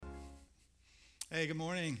Hey, good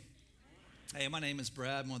morning. Hey, my name is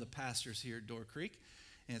Brad. I'm one of the pastors here at Door Creek,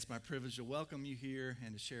 and it's my privilege to welcome you here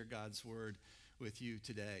and to share God's word with you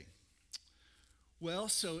today. Well,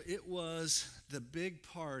 so it was the big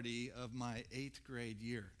party of my 8th grade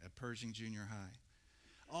year at Pershing Junior High.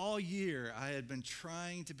 All year, I had been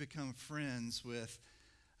trying to become friends with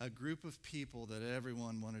a group of people that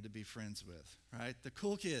everyone wanted to be friends with, right? The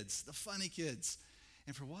cool kids, the funny kids.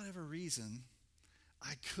 And for whatever reason,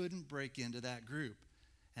 I couldn't break into that group.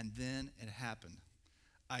 And then it happened.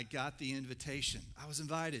 I got the invitation. I was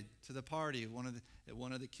invited to the party at one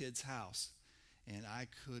of the kids' house. And I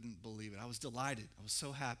couldn't believe it. I was delighted. I was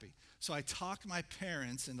so happy. So I talked my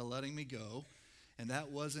parents into letting me go. And that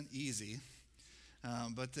wasn't easy.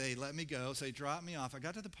 But they let me go. So they dropped me off. I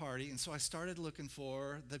got to the party. And so I started looking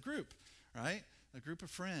for the group, right? A group of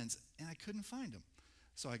friends. And I couldn't find them.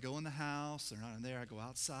 So I go in the house. They're not in there. I go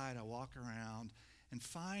outside. I walk around. And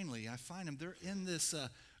finally, I find them. They're in this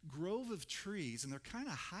grove of trees, and they're kind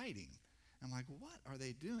of hiding. I'm like, what are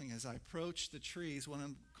they doing? As I approach the trees, one of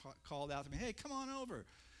them called out to me, hey, come on over.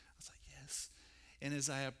 I was like, yes. And as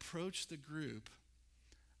I approached the group,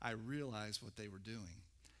 I realized what they were doing.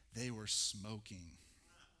 They were smoking.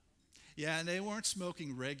 Yeah, and they weren't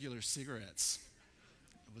smoking regular cigarettes.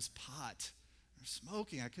 It was pot. They're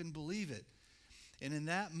smoking. I couldn't believe it. And in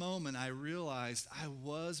that moment, I realized I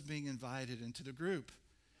was being invited into the group.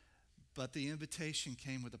 But the invitation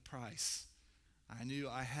came with a price. I knew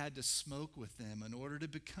I had to smoke with them in order to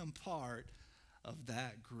become part of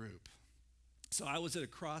that group. So I was at a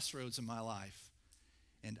crossroads in my life,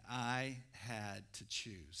 and I had to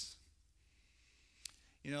choose.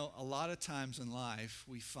 You know, a lot of times in life,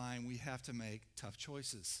 we find we have to make tough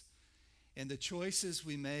choices. And the choices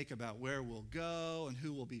we make about where we'll go and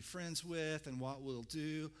who we'll be friends with and what we'll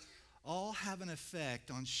do all have an effect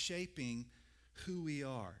on shaping who we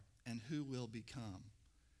are and who we'll become.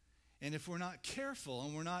 And if we're not careful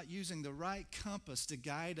and we're not using the right compass to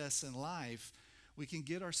guide us in life, we can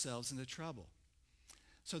get ourselves into trouble.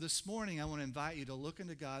 So this morning, I want to invite you to look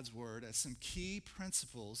into God's Word at some key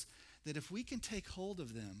principles that if we can take hold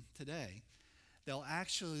of them today, they'll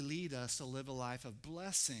actually lead us to live a life of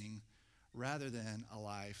blessing rather than a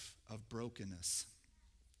life of brokenness.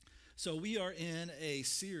 So we are in a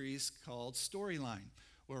series called Storyline,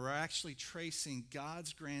 where we're actually tracing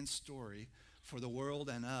God's grand story for the world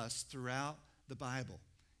and us throughout the Bible.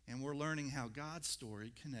 And we're learning how God's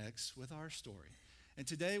story connects with our story. And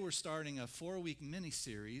today we're starting a 4-week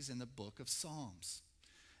mini-series in the book of Psalms.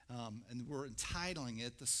 And we're entitling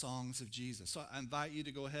it The Songs of Jesus. So I invite you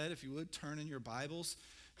to go ahead, if you would, turn in your Bibles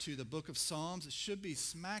to the book of Psalms. It should be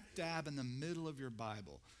smack dab in the middle of your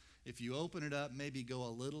Bible. If you open it up, maybe go a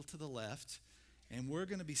little to the left. And we're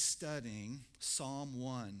going to be studying Psalm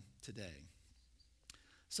 1 today.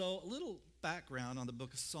 So a little background on the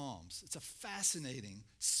book of Psalms. It's a fascinating,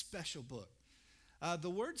 special book. The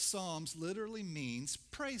word Psalms literally means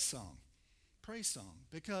praise song. Praise song.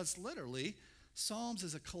 Because literally, Psalms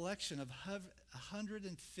is a collection of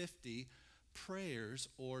 150 prayers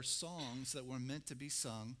or songs that were meant to be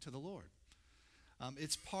sung to the Lord.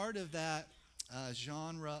 It's part of that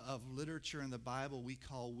genre of literature in the Bible we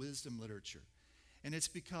call wisdom literature. And it's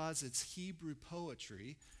because it's Hebrew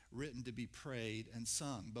poetry written to be prayed and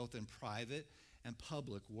sung, both in private and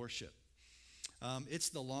public worship. It's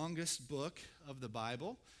the longest book of the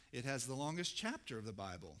Bible. It has the longest chapter of the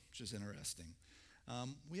Bible, which is interesting.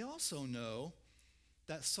 We also know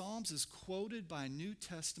that Psalms is quoted by New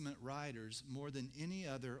Testament writers more than any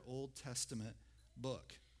other Old Testament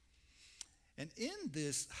book. And in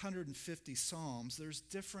this 150 Psalms, there's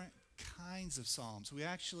different kinds of Psalms. We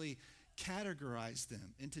actually categorize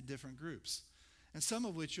them into different groups, and some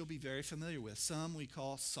of which you'll be very familiar with. Some we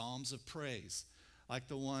call Psalms of praise, like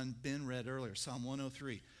the one Ben read earlier, Psalm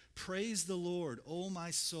 103. Praise the Lord, O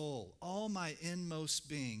my soul, all my inmost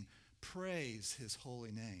being, praise his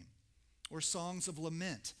holy name. Or songs of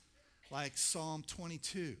lament, like Psalm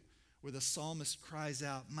 22, where the psalmist cries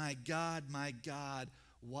out, my God,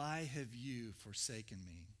 why have you forsaken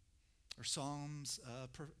me? Or Psalms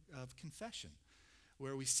of confession,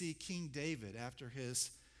 where we see King David after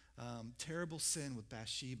his terrible sin with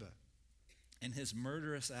Bathsheba and his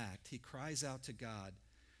murderous act, he cries out to God,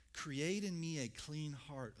 create in me a clean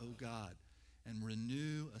heart, O God, and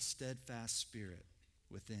renew a steadfast spirit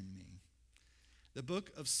within me. The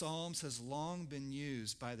book of Psalms has long been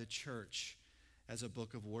used by the church as a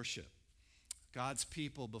book of worship. God's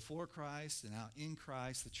people before Christ and now in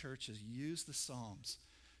Christ, the church has used the Psalms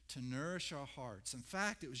to nourish our hearts. In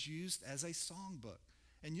fact, it was used as a songbook.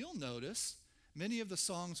 And you'll notice many of the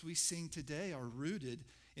songs we sing today are rooted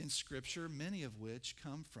in Scripture, many of which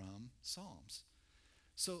come from Psalms.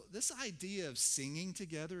 So this idea of singing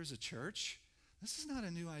together as a church, this is not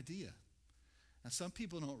a new idea. Now, some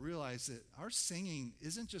people don't realize that our singing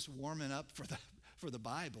isn't just warming up for the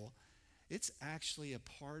Bible. It's actually a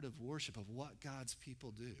part of worship, of what God's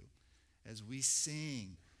people do as we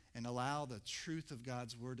sing and allow the truth of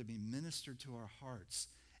God's word to be ministered to our hearts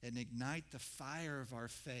and ignite the fire of our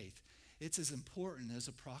faith. It's as important as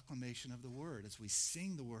a proclamation of the word as we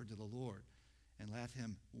sing the word to the Lord and let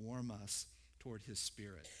him warm us toward his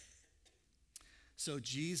spirit. So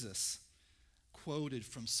Jesus quoted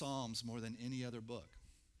from Psalms more than any other book.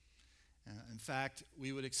 In fact,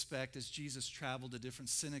 we would expect as Jesus traveled to different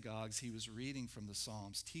synagogues, he was reading from the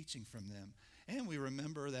Psalms, teaching from them. And we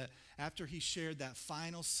remember that after he shared that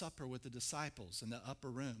final supper with the disciples in the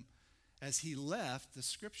upper room, as he left, the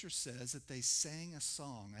scripture says that they sang a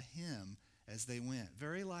song, a hymn, as they went.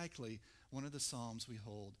 Very likely one of the Psalms we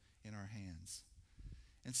hold in our hands.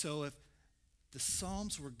 And so if the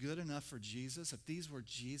Psalms were good enough for Jesus, if these were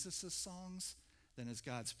Jesus' songs, then as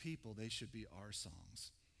God's people, they should be our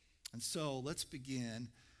songs. And so let's begin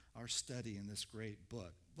our study in this great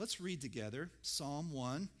book. Let's read together Psalm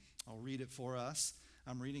 1. I'll read it for us.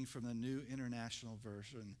 I'm reading from the New International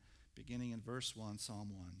Version, beginning in verse 1,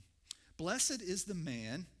 Psalm 1. Blessed is the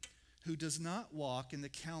man who does not walk in the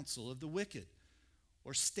counsel of the wicked,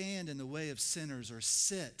 or stand in the way of sinners, or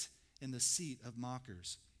sit in the seat of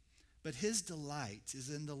mockers. But his delight is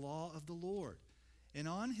in the law of the Lord, and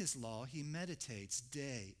on his law he meditates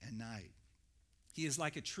day and night. He is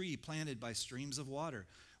like a tree planted by streams of water,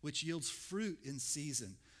 which yields fruit in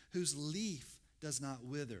season, whose leaf does not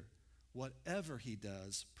wither. Whatever he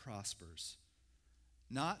does prospers.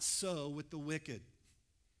 Not so with the wicked.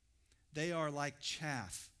 They are like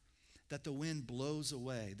chaff that the wind blows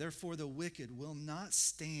away. Therefore the wicked will not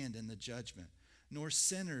stand in the judgment, nor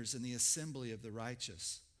sinners in the assembly of the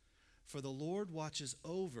righteous. For the Lord watches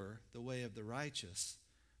over the way of the righteous,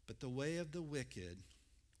 but the way of the wicked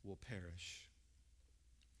will perish.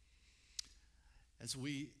 As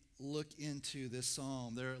we look into this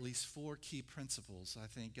psalm, there are at least 4 key principles I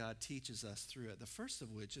think God teaches us through it. The first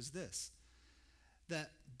of which is this,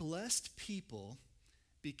 that blessed people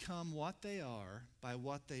become what they are by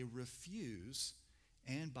what they refuse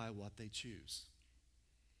and by what they choose.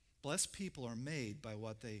 Blessed people are made by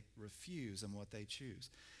what they refuse and what they choose.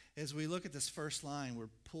 As we look at this first line, we're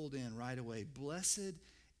pulled in right away. Blessed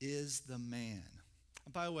is the man.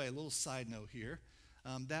 By the way, a little side note here.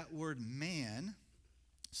 That word man,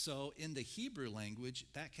 so in the Hebrew language,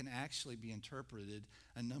 that can actually be interpreted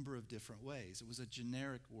a number of different ways. It was a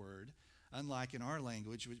generic word, unlike in our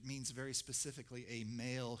language, which means very specifically a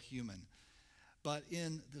male human. But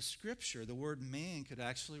in the scripture, the word man could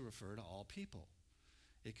actually refer to all people.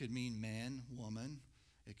 It could mean man, woman.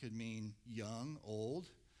 It could mean young, old,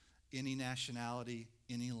 any nationality,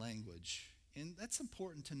 any language. And that's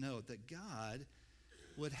important to note, that God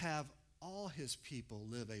would have all his people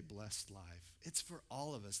live a blessed life. It's for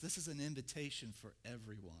all of us. This is an invitation for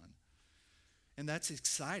everyone. And that's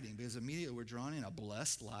exciting because immediately we're drawn in a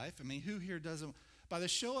blessed life. I mean, who here doesn't, by the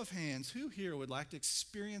show of hands, who here would like to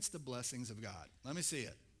experience the blessings of God? Let me see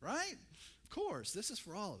it, right? Of course, this is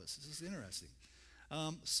for all of us. This is interesting.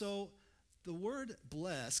 So the word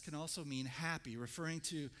blessed can also mean happy, referring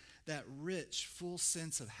to that rich, full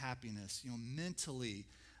sense of happiness, mentally,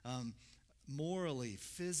 morally,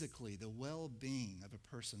 physically, the well-being of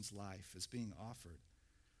a person's life is being offered.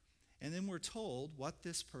 And then we're told what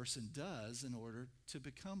this person does in order to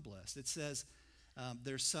become blessed. It says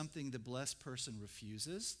there's something the blessed person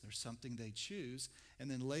refuses, there's something they choose, and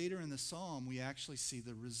then later in the psalm we actually see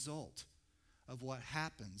the result of what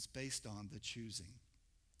happens based on the choosing.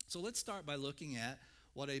 So let's start by looking at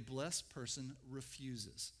what a blessed person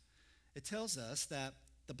refuses. It tells us that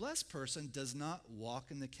the blessed person does not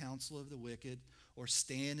walk in the counsel of the wicked, or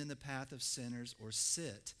stand in the path of sinners, or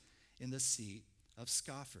sit in the seat of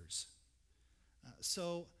scoffers.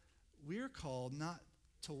 So we're called not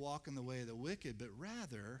to walk in the way of the wicked, but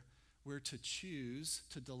rather we're to choose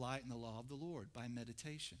to delight in the law of the Lord by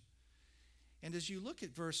meditation. And as you look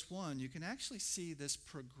at verse 1, you can actually see this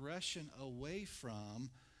progression away from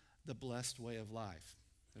the blessed way of life.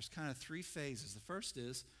 There's kind of 3 phases. The first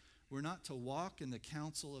is we're not to walk in the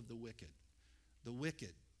counsel of the wicked. The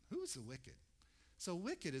wicked. Who is the wicked? So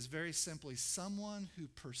wicked is very simply someone who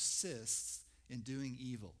persists in doing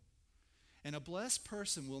evil. And a blessed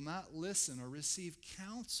person will not listen or receive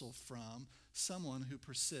counsel from someone who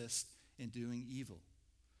persists in doing evil.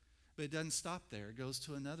 But it doesn't stop there. It goes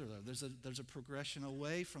to another level. There's a progression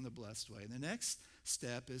away from the blessed way. And the next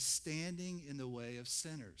step is standing in the way of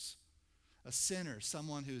sinners. A sinner,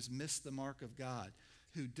 someone who's missed the mark of God,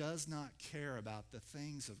 who does not care about the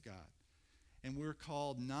things of God. And we're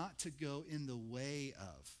called not to go in the way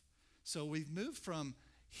of. So we've moved from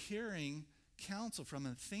hearing counsel from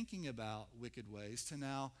and thinking about wicked ways to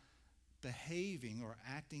now behaving or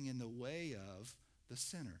acting in the way of the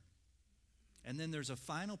sinner. And then there's a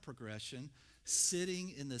final progression,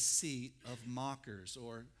 sitting in the seat of mockers,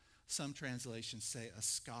 or some translations say a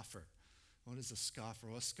scoffer. What is a scoffer?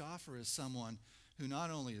 Well, a scoffer is someone who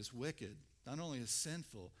not only is wicked, not only is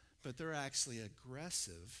sinful, but they're actually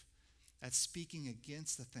aggressive at speaking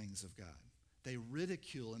against the things of God. They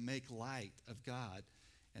ridicule and make light of God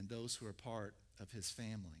and those who are part of his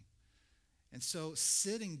family. And so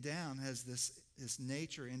sitting down has this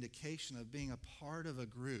nature indication of being a part of a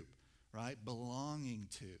group, right? Belonging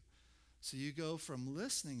to. So you go from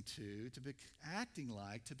listening to acting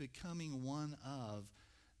like, to becoming one of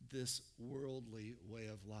this worldly way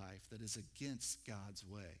of life that is against God's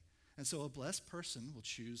way. And so a blessed person will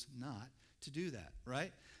choose not to do that,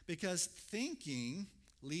 right? Because thinking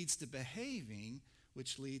leads to behaving,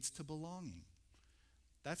 which leads to belonging.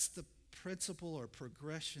 That's the principle or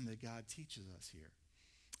progression that God teaches us here.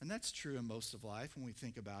 And that's true in most of life when we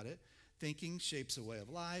think about it. Thinking shapes a way of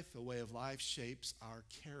life shapes our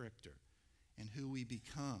character and who we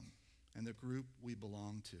become and the group we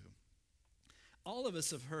belong to. All of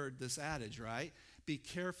us have heard this adage, right? Be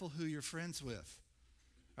careful who you're friends with,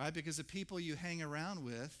 right? Because the people you hang around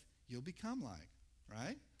with, you'll become like,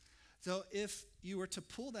 right? So if you were to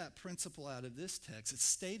pull that principle out of this text, it's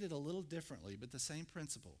stated a little differently, but the same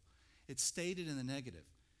principle. It's stated in the negative.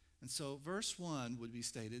 And so verse 1 would be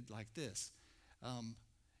stated like this.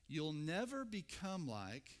 You'll never become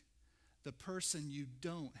like the person you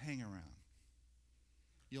don't hang around.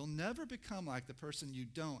 You'll never become like the person you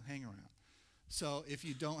don't hang around. So if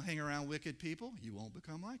you don't hang around wicked people, you won't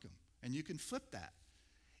become like them. And you can flip that.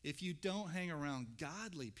 If you don't hang around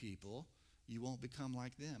godly people, you won't become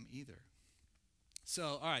like them either.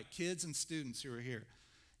 So, all right, kids and students who are here,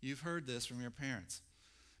 you've heard this from your parents.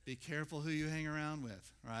 Be careful who you hang around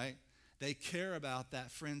with, right? They care about that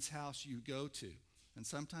friend's house you go to, and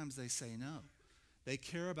sometimes they say no. They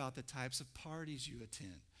care about the types of parties you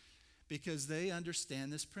attend because they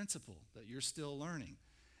understand this principle that you're still learning,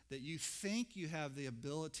 that you think you have the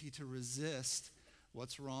ability to resist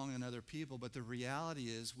what's wrong in other people, but the reality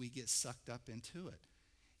is we get sucked up into it.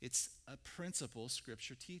 It's a principle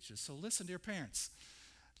Scripture teaches. So listen to your parents.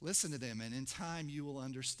 Listen to them, and in time you will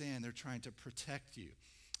understand they're trying to protect you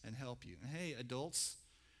and help you. And hey, adults,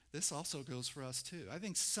 this also goes for us too. I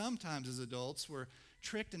think sometimes as adults we're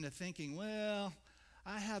tricked into thinking, well,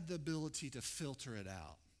 I have the ability to filter it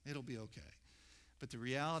out. It'll be okay. But the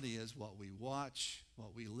reality is what we watch,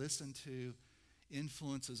 what we listen to,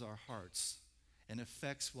 influences our hearts and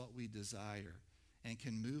affects what we desire and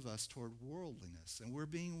can move us toward worldliness. And we're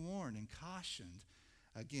being warned and cautioned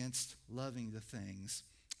against loving the things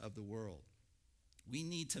of the world. We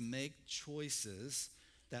need to make choices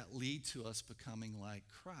that lead to us becoming like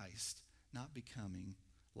Christ, not becoming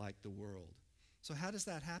like the world. So how does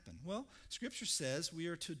that happen? Well, Scripture says we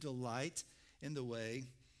are to delight in the way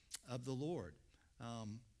of the Lord.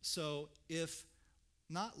 So if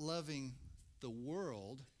not loving the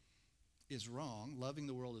world is wrong, loving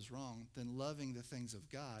the world is wrong, then loving the things of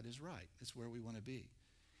God is right. It's where we want to be.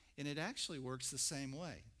 And it actually works the same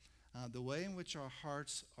way. The way in which our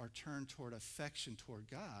hearts are turned toward affection toward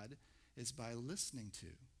God is by listening to,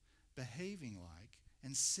 behaving like,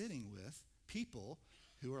 and sitting with people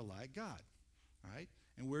who are like God, right?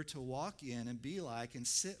 And we're to walk in and be like and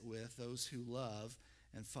sit with those who love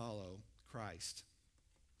and follow Christ.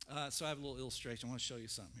 So I have a little illustration. I want to show you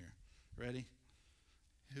something here. Ready?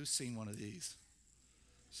 Who's seen one of these?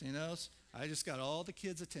 Seen those? I just got all the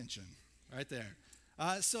kids' attention right there.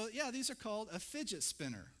 So yeah, these are called a fidget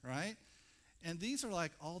spinner, right? And these are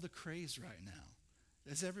like all the craze right now.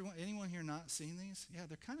 Has anyone here not seen these? Yeah,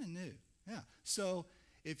 they're kind of new. Yeah. So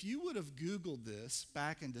if you would have Googled this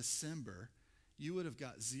back in December, you would have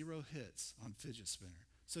got 0 hits on fidget spinner.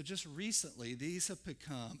 So just recently, these have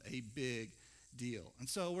become a big deal. And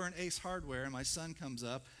so we're in Ace Hardware, and my son comes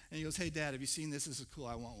up, and he goes, "Hey, Dad, have you seen this? This is cool.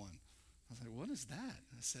 I want one." I was like, "What is that?"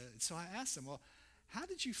 So I asked him, "Well, how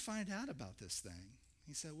did you find out about this thing?"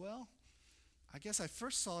 He said, "Well, I guess I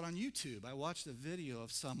first saw it on YouTube. I watched a video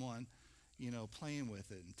of someone, playing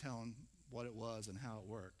with it and telling what it was and how it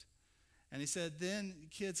worked." And he said, then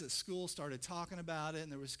kids at school started talking about it,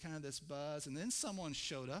 and there was kind of this buzz, and then someone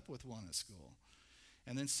showed up with one at school,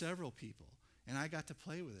 and then several people. And I got to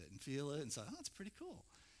play with it and feel it and say, "Oh, it's pretty cool."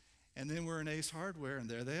 And then we're in Ace Hardware, and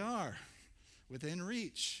there they are, within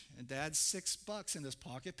reach. And Dad's $6 in his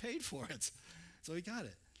pocket paid for it. So he got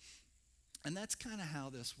it. And that's kind of how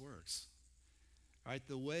this works, right?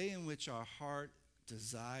 The way in which our heart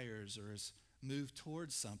desires or is moved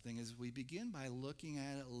towards something is we begin by looking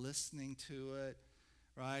at it, listening to it,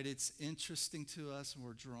 right? It's interesting to us and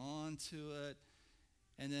we're drawn to it.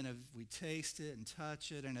 And then if we taste it and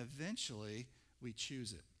touch it, and eventually we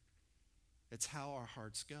choose it. It's how our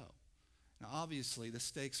hearts go. Now, obviously, the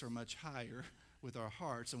stakes are much higher with our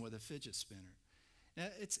hearts than with a fidget spinner. Now,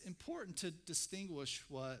 it's important to distinguish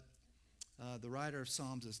what the writer of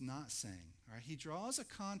Psalms is not saying. Right? He draws a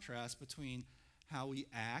contrast between how we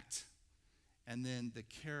act and then the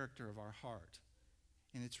character of our heart.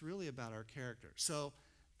 And it's really about our character. So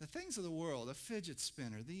the things of the world, a fidget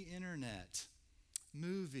spinner, the internet,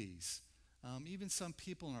 movies, even some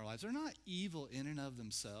people in our lives, they're not evil in and of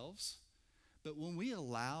themselves. But when we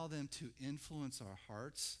allow them to influence our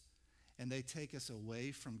hearts and they take us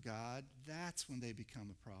away from God, that's when they become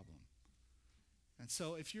a problem. And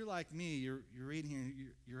so if you're like me, you're reading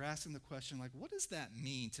here, you're asking the question, like, what does that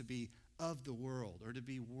mean to be of the world or to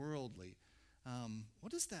be worldly?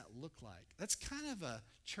 What does that look like? That's kind of a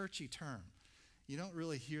churchy term. You don't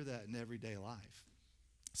really hear that in everyday life.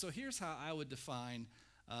 So here's how I would define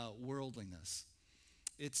worldliness.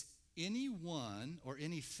 It's anyone or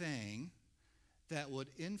anything that would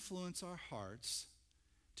influence our hearts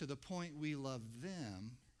to the point we love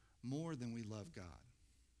them more than we love God.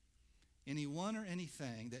 Anyone or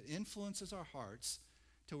anything that influences our hearts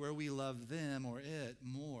to where we love them or it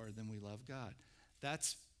more than we love God.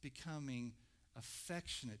 That's becoming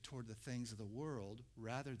affectionate toward the things of the world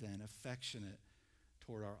rather than affectionate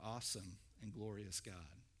toward our awesome and glorious God.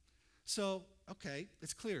 So, okay,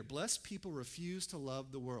 it's clear. Blessed people refuse to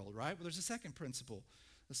love the world, right? Well, there's a second principle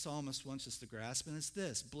the psalmist wants us to grasp, and it's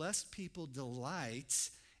this. Blessed people delight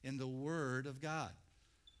in the word of God.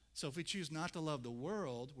 So if we choose not to love the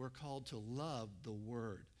world, we're called to love the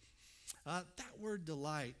word. That word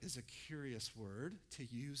delight is a curious word to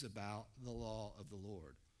use about the law of the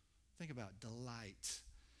Lord. Think about delight.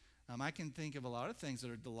 I can think of a lot of things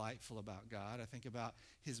that are delightful about God. I think about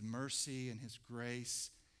his mercy and his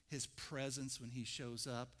grace, his presence when he shows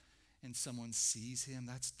up and someone sees him.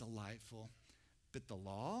 That's delightful. But the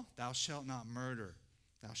law, thou shalt not murder,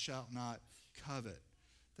 thou shalt not covet.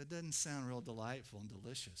 That doesn't sound real delightful and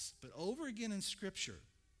delicious. But over again in Scripture,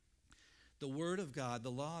 the Word of God, the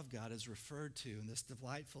law of God is referred to in this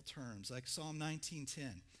delightful terms. Like Psalm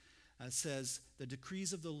 19:10 says, the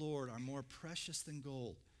decrees of the Lord are more precious than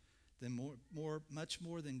gold, much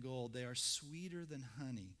more than gold. They are sweeter than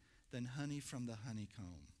honey from the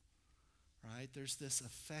honeycomb. Right? There's this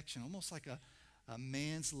affection, almost like a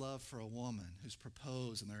man's love for a woman who's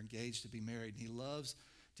proposed and they're engaged to be married. And he loves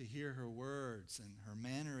to hear her words and her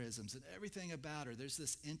mannerisms and everything about her. There's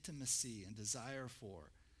this intimacy and desire for.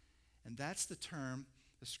 And that's the term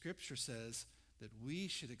the Scripture says that we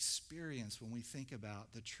should experience when we think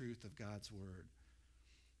about the truth of God's word.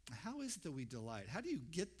 How is it that we delight? How do you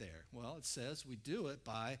get there? Well, it says we do it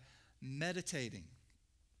by meditating.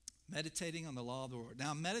 Meditating on the law of the Lord.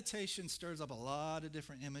 Now, meditation stirs up a lot of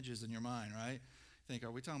different images in your mind, right? Think,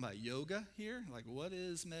 are we talking about yoga here? Like, what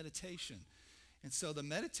is meditation? And so the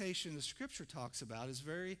meditation the Scripture talks about is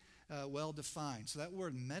very well defined. So that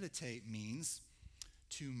word meditate means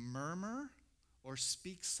to murmur or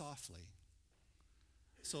speak softly.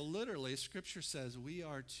 So literally, Scripture says we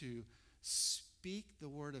are to speak the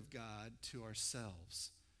word of God to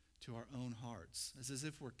ourselves, to our own hearts. It's as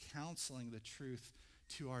if we're counseling the truth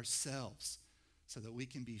to ourselves so that we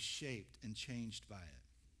can be shaped and changed by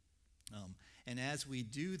it. And as we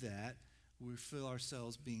do that, we feel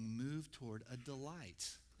ourselves being moved toward a delight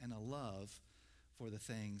and a love for the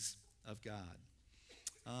things of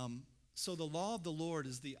God. So the law of the Lord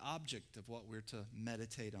is the object of what we're to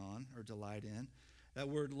meditate on or delight in. That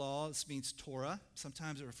word law means Torah.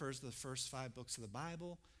 Sometimes it refers to the first 5 books of the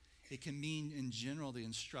Bible. It can mean in general the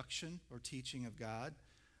instruction or teaching of God.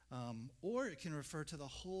 Or it can refer to the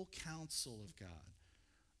whole counsel of God,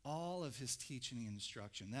 all of his teaching and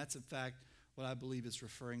instruction. That's, in fact, what I believe it's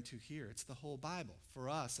referring to here. It's the whole Bible. For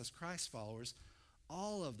us, as Christ followers,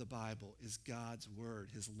 all of the Bible is God's word,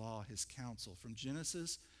 his law, his counsel, from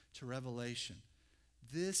Genesis to Revelation.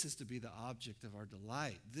 This is to be the object of our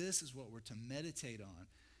delight. This is what we're to meditate on.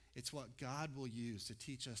 It's what God will use to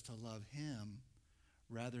teach us to love him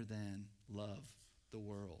rather than love the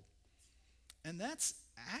world. And that's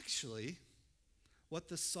actually what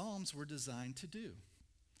the Psalms were designed to do.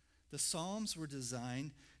 The Psalms were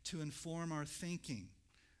designed to inform our thinking,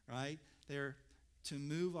 right? They're to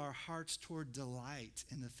move our hearts toward delight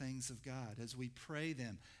in the things of God as we pray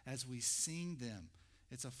them, as we sing them.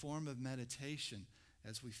 It's a form of meditation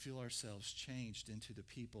as we feel ourselves changed into the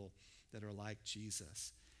people that are like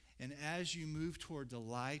Jesus. And as you move toward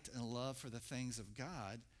delight and love for the things of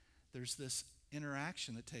God, there's this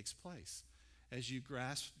interaction that takes place. As you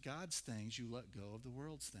grasp God's things, you let go of the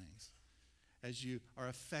world's things. As you are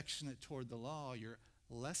affectionate toward the law, you're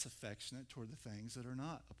less affectionate toward the things that are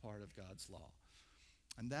not a part of God's law.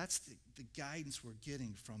 And that's the guidance we're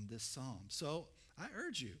getting from this psalm. So I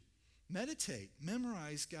urge you, meditate,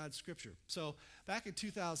 memorize God's scripture. So back in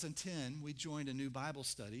 2010, we joined a new Bible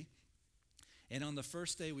study. And on the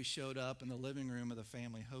first day we showed up in the living room of the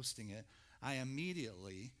family hosting it, I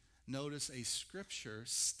immediately noticed a scripture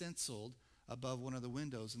stenciled above one of the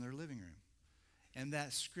windows in their living room. And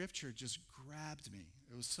that scripture just grabbed me.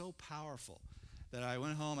 It was so powerful that I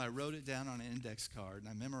went home, I wrote it down on an index card, and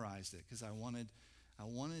I memorized it because I wanted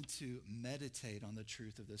to meditate on the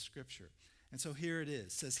truth of this scripture. And so here it is.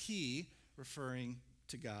 It says, He, referring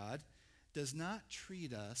to God, does not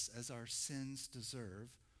treat us as our sins deserve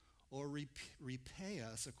or repay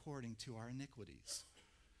us according to our iniquities.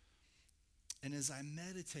 And as I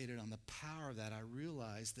meditated on the power of that, I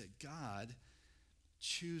realized that God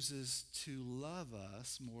chooses to love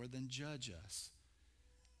us more than judge us.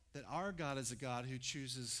 That our God is a God who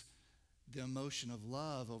chooses the emotion of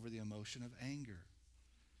love over the emotion of anger.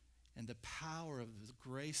 And the power of the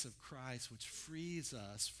grace of Christ, which frees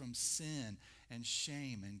us from sin and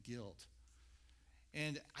shame and guilt.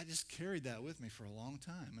 And I just carried that with me for a long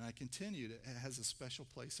time. And I continued. It has a special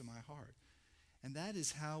place in my heart. And that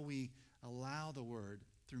is how we allow the word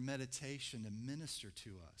through meditation to minister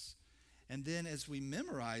to us. And then as we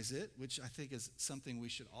memorize it, which I think is something we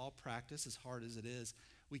should all practice as hard as it is,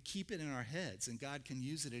 we keep it in our heads, and God can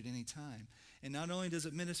use it at any time. And not only does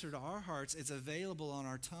it minister to our hearts, it's available on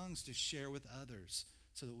our tongues to share with others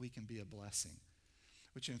so that we can be a blessing,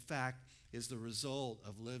 which in fact is the result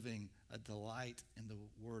of living a delight in the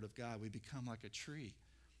Word of God. We become like a tree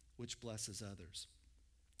which blesses others.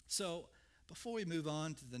 So before we move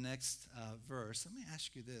on to the next verse, let me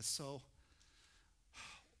ask you this. So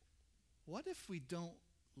what if we don't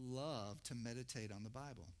love to meditate on the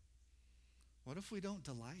Bible? What if we don't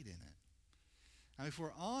delight in it? Now, if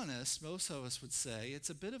we're honest, most of us would say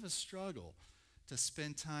it's a bit of a struggle to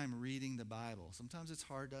spend time reading the Bible. Sometimes it's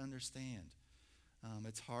hard to understand.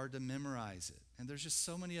 It's hard to memorize it. And there's just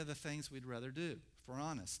so many other things we'd rather do, if we're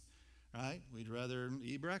honest, right? We'd rather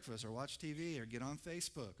eat breakfast or watch TV or get on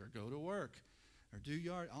Facebook or go to work or do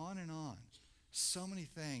yard, on and on. So many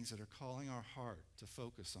things that are calling our heart to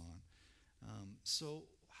focus on. So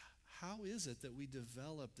how is it that we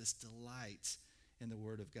develop this delight in the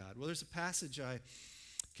Word of God? Well, there's a passage I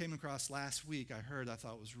came across last week I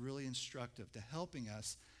thought was really instructive to helping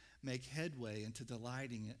us make headway into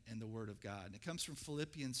delighting in the Word of God. And it comes from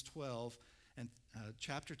Philippians 12 and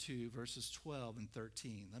chapter 2, verses 12 and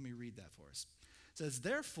 13. Let me read that for us. It says,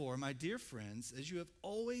 Therefore, my dear friends, as you have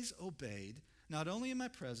always obeyed, not only in my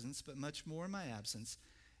presence, but much more in my absence,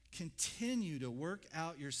 continue to work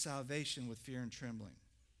out your salvation with fear and trembling.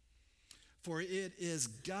 For it is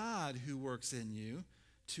God who works in you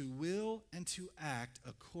to will and to act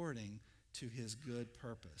according to his good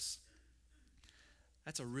purpose.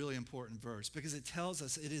 That's a really important verse because it tells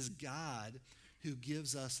us it is God who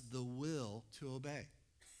gives us the will to obey.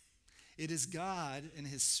 It is God and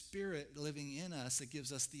his Spirit living in us that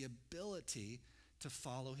gives us the ability to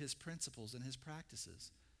follow his principles and his practices.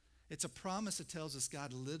 It's a promise that tells us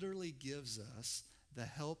God literally gives us the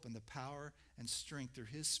help and the power and strength through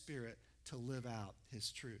his Spirit to live out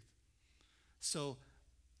his truth. So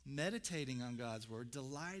meditating on God's word,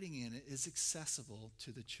 delighting in it, is accessible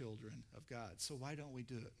to the children of God. So why don't we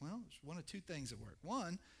do it? Well, there's one of two things at work.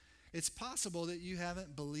 One, it's possible that you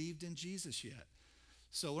haven't believed in Jesus yet.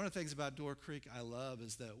 So one of the things about Door Creek I love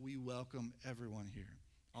is that we welcome everyone here,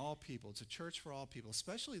 all people. It's a church for all people,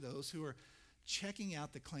 especially those who are checking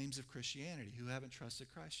out the claims of Christianity, who haven't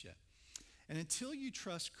trusted Christ yet. And until you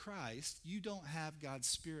trust Christ, you don't have God's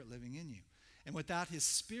Spirit living in you. And without his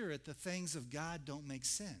Spirit, the things of God don't make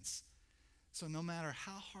sense. So no matter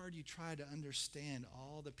how hard you try to understand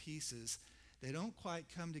all the pieces, they don't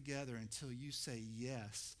quite come together until you say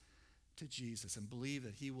yes to Jesus and believe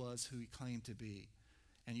that he was who he claimed to be.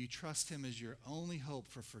 And you trust him as your only hope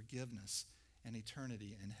for forgiveness and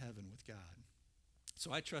eternity in heaven with God.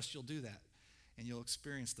 So I trust you'll do that, and you'll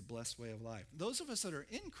experience the blessed way of life. Those of us that are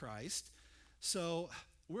in Christ, so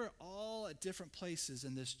we're all at different places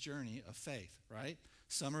in this journey of faith, right?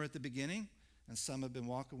 Some are at the beginning, and some have been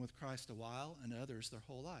walking with Christ a while, and others their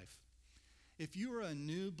whole life. If you are a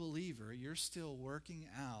new believer, you're still working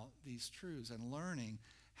out these truths and learning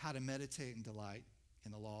how to meditate and delight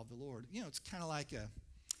in the law of the Lord. You know, it's kind of like a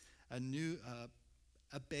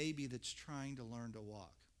baby that's trying to learn to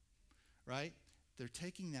walk. right? They're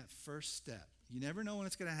taking that first step. You never know when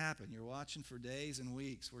it's going to happen. You're watching for days and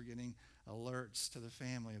weeks. We're getting alerts to the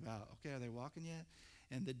family about, okay, are they walking yet?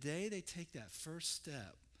 And the day they take that first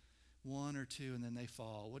step, one or two, and then they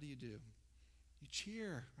fall, what do? You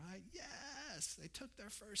cheer, right? Yes, they took their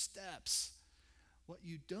first steps. What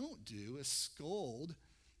you don't do is scold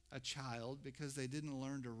a child because they didn't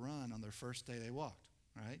learn to run on their first day they walked,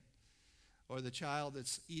 right? Or the child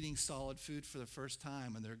that's eating solid food for the first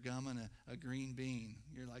time and they're gumming a green bean.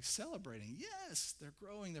 You're like celebrating. Yes, they're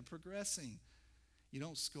growing, they're progressing. You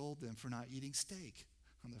don't scold them for not eating steak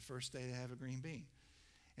on the first day they have a green bean.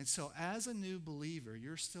 And so as a new believer,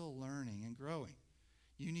 you're still learning and growing.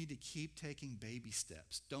 You need to keep taking baby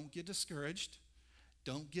steps. Don't get discouraged.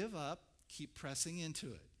 Don't give up. Keep pressing into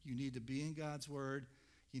it. You need to be in God's word.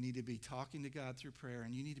 You need to be talking to God through prayer,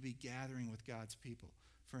 and you need to be gathering with God's people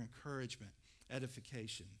for encouragement,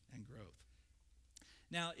 edification, and growth.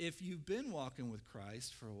 Now, if you've been walking with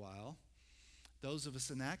Christ for a while, those of us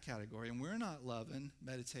in that category, and we're not loving,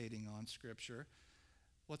 meditating on Scripture,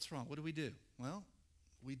 what's wrong? What do? Well,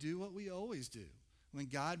 we do what we always do. When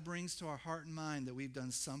God brings to our heart and mind that we've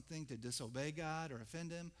done something to disobey God or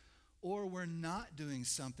offend him, or we're not doing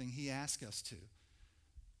something he asks us to,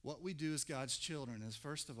 what we do as God's children is,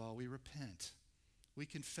 first of all, we repent. We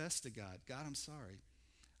confess to God, God, I'm sorry.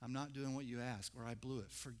 I'm not doing what you asked, or I blew it.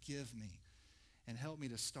 Forgive me and help me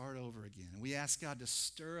to start over again. And we ask God to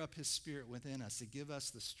stir up his Spirit within us, to give us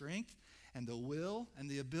the strength and the will and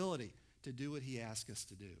the ability to do what he asks us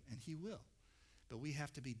to do. And he will. But we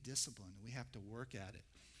have to be disciplined. We have to work at it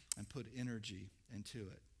and put energy into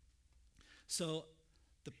it. So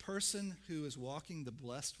the person who is walking the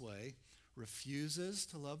blessed way refuses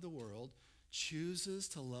to love the world, chooses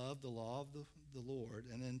to love the law of the Lord.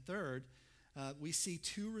 And then third, we see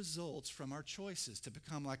two results from our choices: to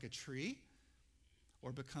become like a tree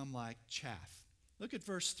or become like chaff. Look at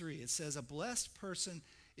verse 3. It says, a blessed person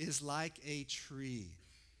is like a tree.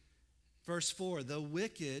 Verse 4, the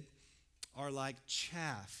wicked are like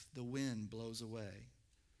chaff the wind blows away.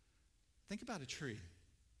 Think about a tree.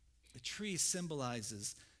 A tree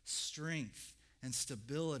symbolizes strength and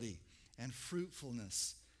stability and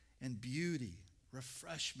fruitfulness and beauty,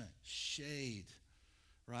 refreshment, shade,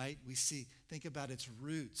 right? Think about its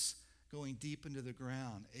roots going deep into the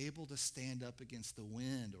ground, able to stand up against the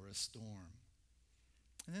wind or a storm.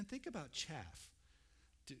 And then think about chaff.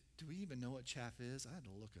 Do we even know what chaff is? I had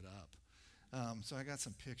to look it up. So I got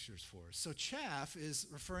some pictures for us. So chaff is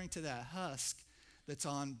referring to that husk that's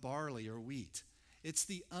on barley or wheat. It's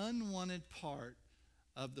the unwanted part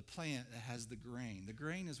of the plant that has the grain. The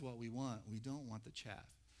grain is what we want. We don't want the chaff.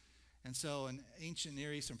 And so in ancient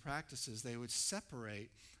Near Eastern practices, they would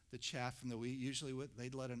separate the chaff from the wheat. Usually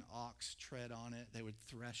they'd let an ox tread on it. They would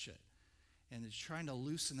thresh it. And it's trying to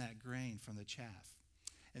loosen that grain from the chaff.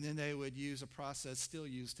 And then they would use a process still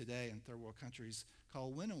used today in third world countries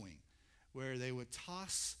called winnowing, where they would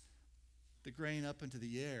toss the grain up into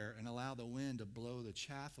the air and allow the wind to blow the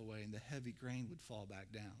chaff away, and the heavy grain would fall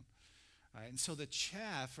back down. All right? And so the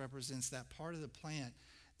chaff represents that part of the plant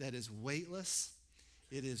that is weightless,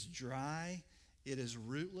 it is dry, it is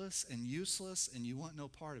rootless and useless, and you want no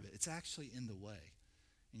part of it. It's actually in the way,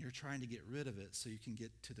 and you're trying to get rid of it so you can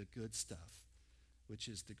get to the good stuff, which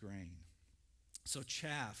is the grain. So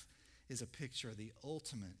chaff is a picture of the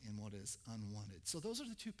ultimate in what is unwanted. So those are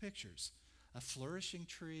the two pictures: a flourishing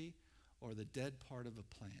tree or the dead part of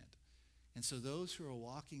a plant. And so those who are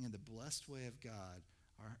walking in the blessed way of God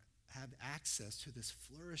have access to this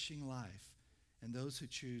flourishing life, and those who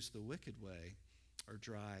choose the wicked way are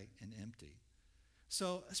dry and empty.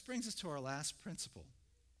 So this brings us to our last principle,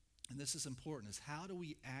 and this is important, is how do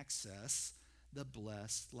we access the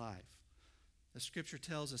blessed life? The scripture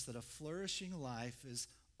tells us that a flourishing life is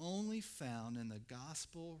only found in the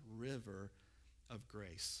gospel river of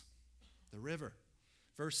grace. The river.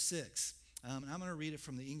 Verse 6. And I'm going to read it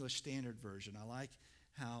from the English Standard Version. I like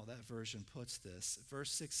how that version puts this.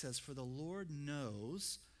 Verse 6 says, for the Lord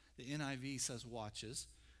knows, the NIV says watches,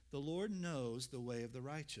 the Lord knows the way of the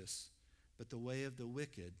righteous, but the way of the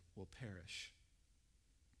wicked will perish.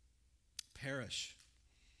 Perish.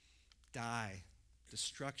 Die.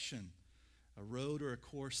 Destruction. A road or a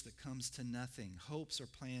course that comes to nothing. Hopes or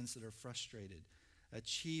plans that are frustrated.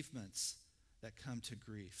 Achievements that come to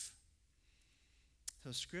grief.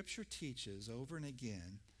 So Scripture teaches over and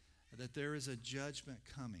again that there is a judgment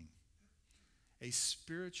coming, a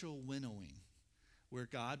spiritual winnowing, where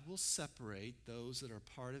God will separate those that are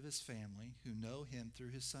part of his family who know him through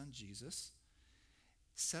his son Jesus,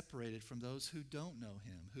 separated from those who don't know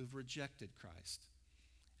him, who've rejected Christ.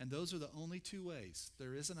 And those are the only two ways.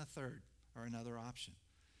 There isn't a third or another option.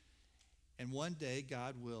 And one day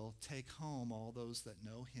God will take home all those that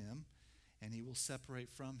know him, and he will separate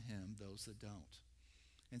from him those that don't.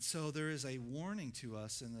 And so there is a warning to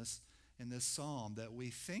us in this psalm that we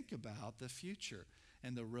think about the future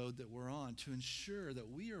and the road that we're on to ensure that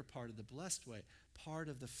we are part of the blessed way, part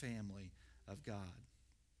of the family of God.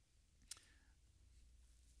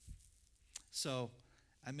 So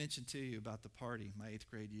I mentioned to you about the party, my 8th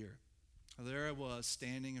grade year. There I was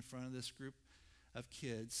standing in front of this group of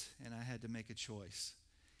kids, and I had to make a choice.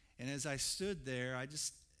 And as I stood there, I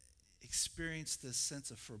just experienced this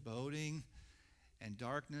sense of foreboding and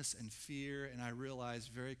darkness and fear, and I realized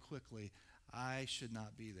very quickly I should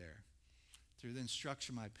not be there. Through the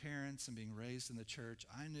instruction of my parents and being raised in the church,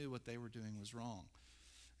 I knew what they were doing was wrong,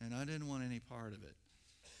 and I didn't want any part of it.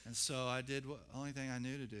 And so I did the only thing I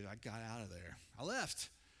knew to do. I got out of there. I left.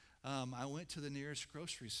 I went to the nearest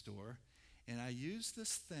grocery store, and I used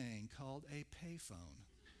this thing called a payphone.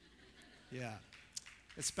 Yeah.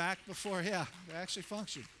 It's back before, it actually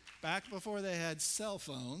functioned. Back before they had cell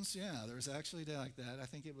phones, there was actually like that. I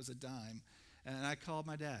think it was a dime. And I called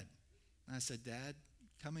my dad. And I said, Dad,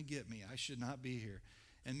 come and get me. I should not be here.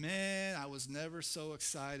 And man, I was never so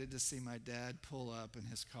excited to see my dad pull up in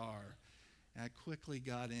his car. And I quickly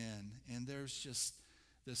got in. And there's just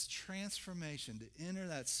this transformation to enter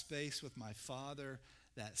that space with my father,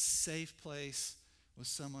 that safe place with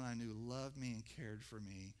someone I knew loved me and cared for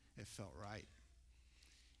me. It felt right.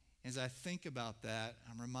 As I think about that,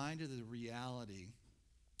 I'm reminded of the reality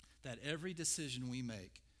that every decision we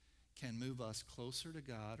make can move us closer to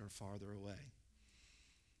God or farther away.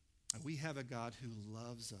 We have a God who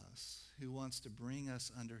loves us, who wants to bring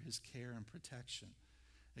us under his care and protection,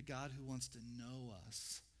 a God who wants to know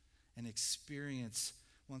us and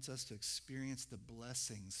wants us to experience the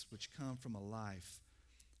blessings which come from a life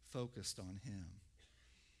focused on him.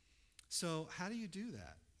 So how do you do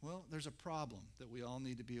that? Well, there's a problem that we all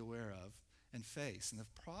need to be aware of and face. And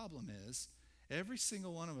the problem is every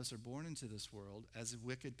single one of us are born into this world as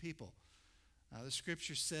wicked people. The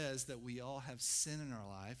scripture says that we all have sin in our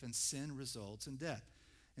life, and sin results in death.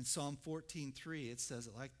 In Psalm 14:3, it says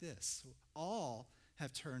it like this: all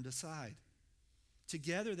have turned aside.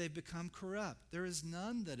 Together they've become corrupt. There is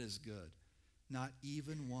none that is good, not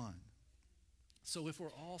even one. So if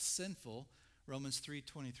we're all sinful, Romans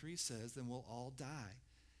 3:23 says, then we'll all die,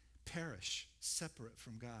 perish, separate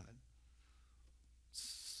from God.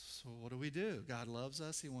 So what do? God loves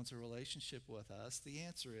us. He wants a relationship with us. The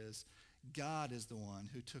answer is God is the one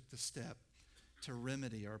who took the step to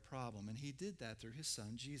remedy our problem. And he did that through his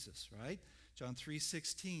son, Jesus, right? John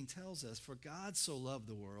 3:16 tells us, for God so loved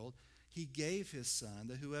the world, he gave his son,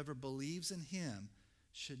 that whoever believes in him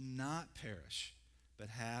should not perish, but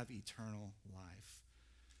have eternal life.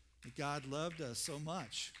 God loved us so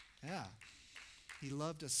much. He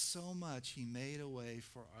loved us so much, he made a way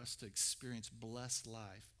for us to experience blessed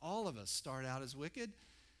life. All of us start out as wicked,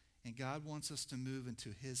 and God wants us to move into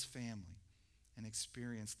his family and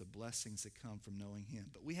experience the blessings that come from knowing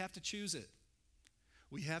him. But we have to choose it.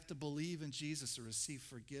 We have to believe in Jesus to receive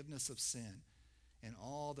forgiveness of sin and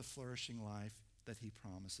all the flourishing life that he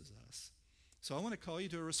promises us. So I want to call you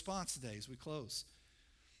to a response today as we close.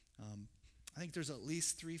 I think there's at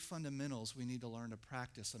least 3 fundamentals we need to learn to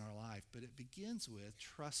practice in our life, but it begins with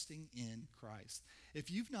trusting in Christ.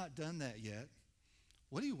 If you've not done that yet,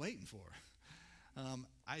 what are you waiting for?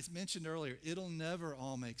 I mentioned earlier, it'll never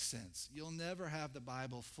all make sense. You'll never have the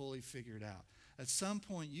Bible fully figured out. At some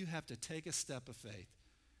point, you have to take a step of faith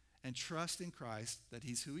and trust in Christ that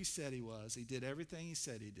he's who he said he was. He did everything he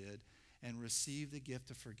said he did, and receive the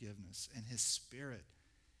gift of forgiveness and his Spirit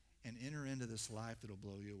and enter into this life that'll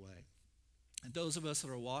blow you away. And those of us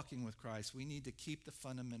that are walking with Christ, we need to keep the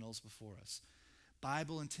fundamentals before us.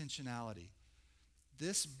 Bible intentionality.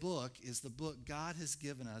 This book is the book God has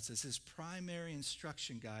given us as his primary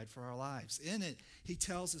instruction guide for our lives. In it, he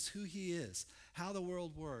tells us who he is, how the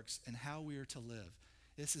world works, and how we are to live.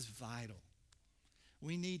 This is vital.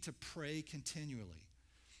 We need to pray continually.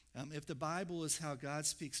 If the Bible is how God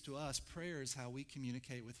speaks to us, prayer is how we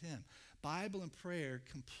communicate with him. Bible and prayer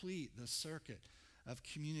complete the circuit of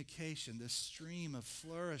communication, the stream of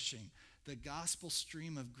flourishing, the gospel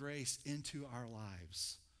stream of grace into our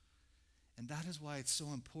lives. And that is why it's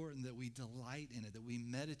so important that we delight in it, that we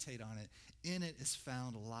meditate on it. In it is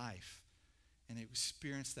found life, and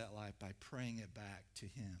experience that life by praying it back to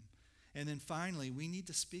him. And then finally, we need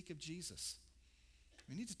to speak of Jesus.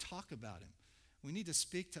 We need to talk about him. We need to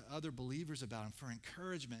speak to other believers about him for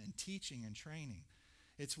encouragement and teaching and training.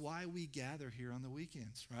 It's why we gather here on the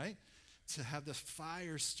weekends, right? To have the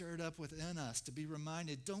fire stirred up within us, to be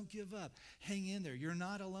reminded, don't give up, hang in there. You're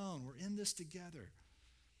not alone. We're in this together.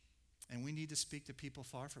 And we need to speak to people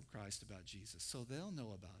far from Christ about Jesus so they'll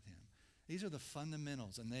know about him. These are the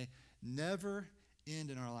fundamentals, and they never end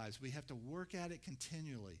in our lives. We have to work at it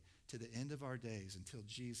continually to the end of our days until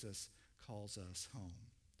Jesus calls us home.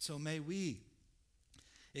 So may we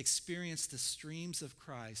experience the streams of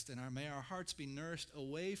Christ, and may our hearts be nourished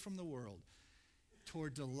away from the world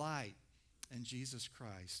toward delight in Jesus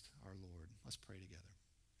Christ our Lord. Let's pray together.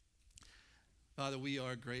 Father, we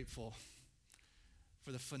are grateful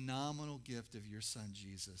for the phenomenal gift of your Son,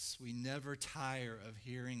 Jesus. We never tire of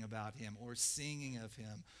hearing about him or singing of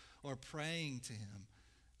him or praying to him.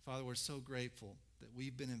 Father, we're so grateful that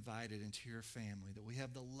we've been invited into your family, that we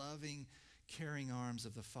have the loving, caring arms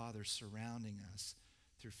of the Father surrounding us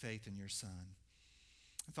through faith in your Son.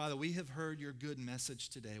 And Father, we have heard your good message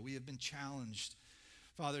today. We have been challenged,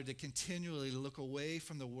 Father, to continually look away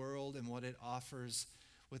from the world and what it offers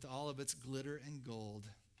with all of its glitter and gold,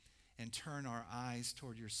 and turn our eyes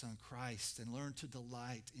toward your Son Christ and learn to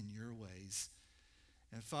delight in your ways.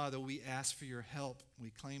 And Father, we ask for your help. We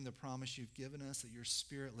claim the promise you've given us that your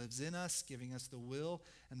Spirit lives in us, giving us the will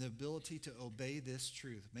and the ability to obey this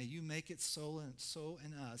truth. May you make it so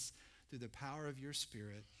in us through the power of your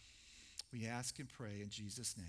Spirit. We ask and pray in Jesus' name.